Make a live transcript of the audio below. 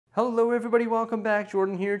Hello everybody, welcome back.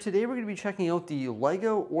 Jordan here. Today we're going to be checking out the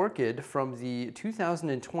LEGO Orchid from the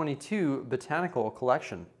 2022 Botanical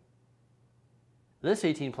Collection. This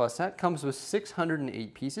 18 plus set comes with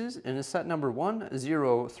 608 pieces and is set number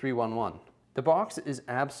 10311. The box is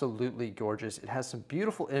absolutely gorgeous. It has some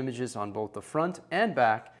beautiful images on both the front and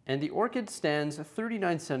back, and the orchid stands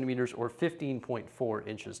 39 centimeters or 15.4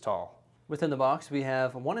 inches tall. Within the box we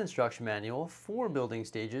have one instruction manual, 4 building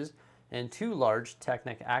stages, and 2 large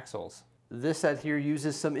Technic axles. This set here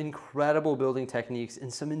uses some incredible building techniques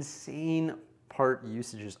and some insane part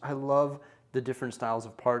usages. I love the different styles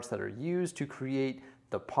of parts that are used to create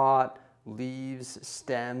the pot, leaves,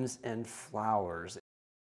 stems, and flowers.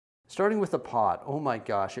 Starting with the pot, oh my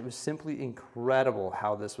gosh, it was simply incredible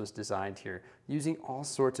how this was designed here, using all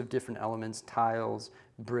sorts of different elements, tiles,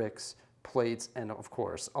 bricks, plates, and of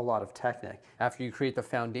course, a lot of Technic. After you create the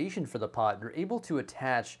foundation for the pot, you're able to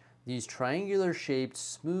attach these triangular shaped,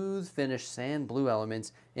 smooth finished sand blue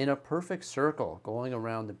elements in a perfect circle going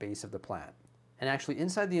around the base of the plant. And actually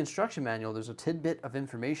inside the instruction manual, there's a tidbit of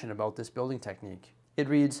information about this building technique. It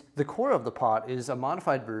reads, the core of the pot is a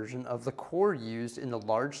modified version of the core used in the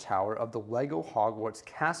large tower of the LEGO Hogwarts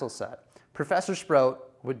castle set. Professor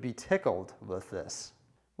Sprout would be tickled with this.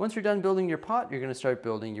 Once you're done building your pot, you're going to start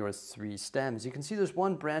building your 3 stems. You can see there's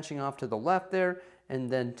one branching off to the left there, and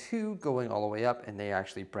then 2 going all the way up, and they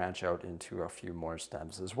actually branch out into a few more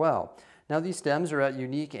stems as well. Now these stems are at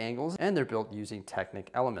unique angles, and they're built using Technic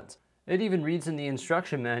elements. It even reads in the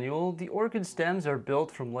instruction manual, the orchid stems are built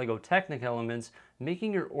from LEGO Technic elements,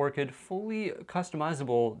 making your orchid fully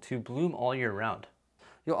customizable to bloom all year round.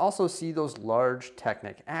 You'll also see those large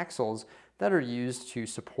Technic axles that are used to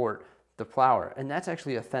support the flower, and that's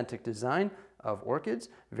actually authentic design of orchids.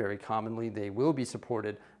 Very commonly they will be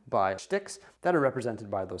supported by sticks that are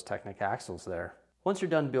represented by those Technic axles there. Once you're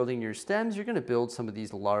done building your stems, you're going to build some of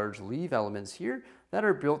these large leaf elements here that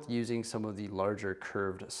are built using some of the larger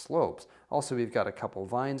curved slopes. Also, we've got a couple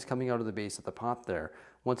vines coming out of the base of the pot there.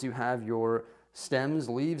 Once you have your stems,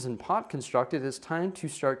 leaves, and pot constructed, it's time to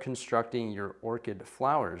start constructing your orchid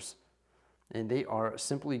flowers. And they are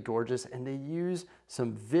simply gorgeous, and they use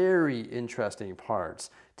some very interesting parts.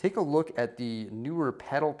 Take a look at the newer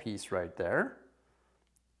petal piece right there.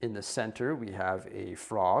 In the center, we have a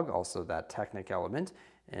frog, also that Technic element,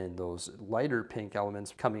 and those lighter pink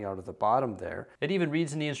elements coming out of the bottom there. It even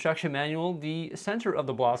reads in the instruction manual, the center of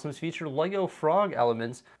the blossoms feature LEGO frog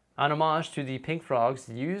elements, an homage to the pink frogs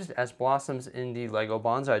used as blossoms in the LEGO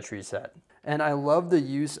bonsai tree set. And I love the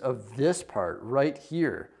use of this part right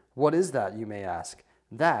here. What is that, you may ask?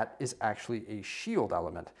 That is actually a shield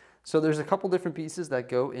element. So there's a couple different pieces that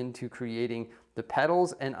go into creating the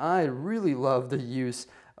petals, and I really love the use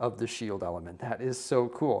of the shield element. That is so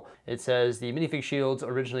cool. It says the minifig shields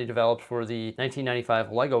originally developed for the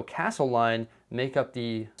 1995 LEGO Castle line make up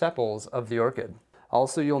the sepals of the orchid.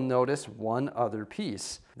 Also, you'll notice one other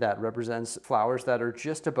piece that represents flowers that are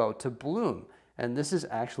just about to bloom, and this is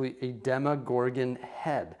actually a Demegrogan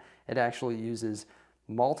head. It actually uses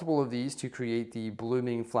multiple of these to create the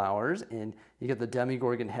blooming flowers, and you get the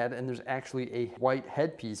Demegrogan head, and there's actually a white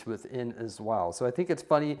headpiece within as well. So I think it's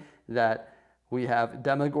funny that we have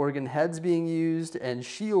Demegrogan heads being used and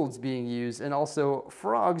shields being used, and also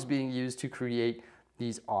frogs being used to create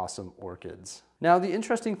these awesome orchids. Now the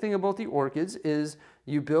interesting thing about the orchids is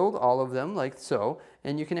you build all of them like so,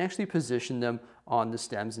 and you can actually position them on the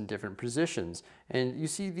stems in different positions. And you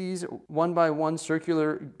see these 1 by 1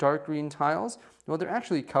 circular dark green tiles? Well, they're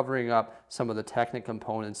actually covering up some of the Technic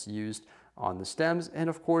components used on the stems. And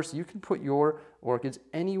of course, you can put your orchids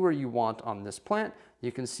anywhere you want on this plant.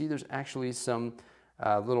 You can see there's actually some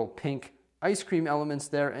little pink ice cream elements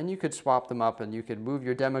there, and you could swap them up, and you could move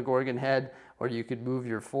your Demegrogan head, or you could move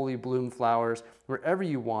your fully bloomed flowers wherever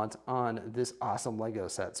you want on this awesome LEGO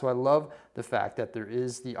set. So I love the fact that there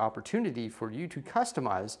is the opportunity for you to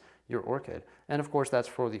customize your orchid. And of course, that's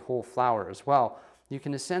for the whole flower as well. You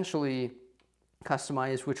can essentially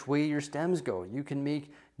customize which way your stems go. You can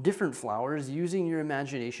make different flowers using your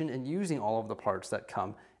imagination and using all of the parts that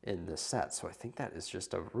come in this set. So I think that is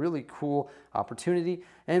just a really cool opportunity.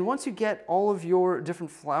 And once you get all of your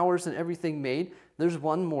different flowers and everything made, there's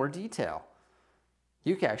one more detail.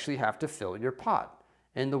 You actually have to fill your pot.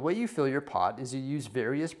 And the way you fill your pot is you use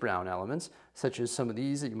various brown elements, such as some of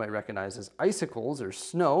these that you might recognize as icicles or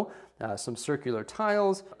snow, some circular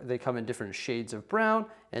tiles. They come in different shades of brown,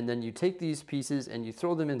 and then you take these pieces and you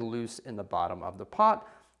throw them in loose in the bottom of the pot.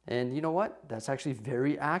 And you know what? That's actually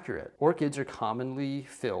very accurate. Orchids are commonly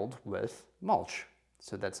filled with mulch.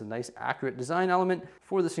 So that's a nice accurate design element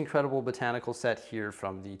for this incredible botanical set here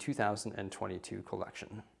from the 2022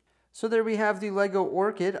 collection. So there we have the LEGO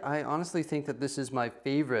Orchid. I honestly think that this is my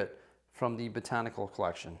favorite from the Botanical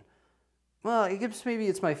Collection. Well, maybe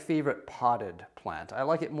it's my favorite potted plant. I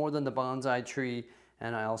like it more than the bonsai tree,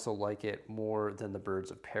 and I also like it more than the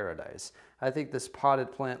birds of paradise. I think this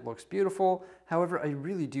potted plant looks beautiful. However, I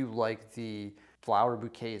really do like the flower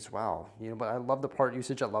bouquet as well. But I love the part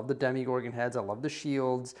usage. I love the Demegrogan heads. I love the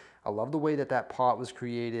shields. I love the way that that pot was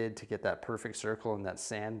created to get that perfect circle and that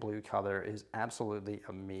sand blue color is absolutely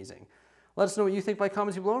amazing. Let us know what you think by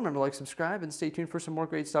commenting below. Remember to like, subscribe, and stay tuned for some more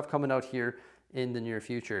great stuff coming out here in the near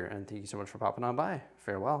future. And thank you so much for popping on by.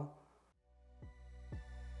 Farewell.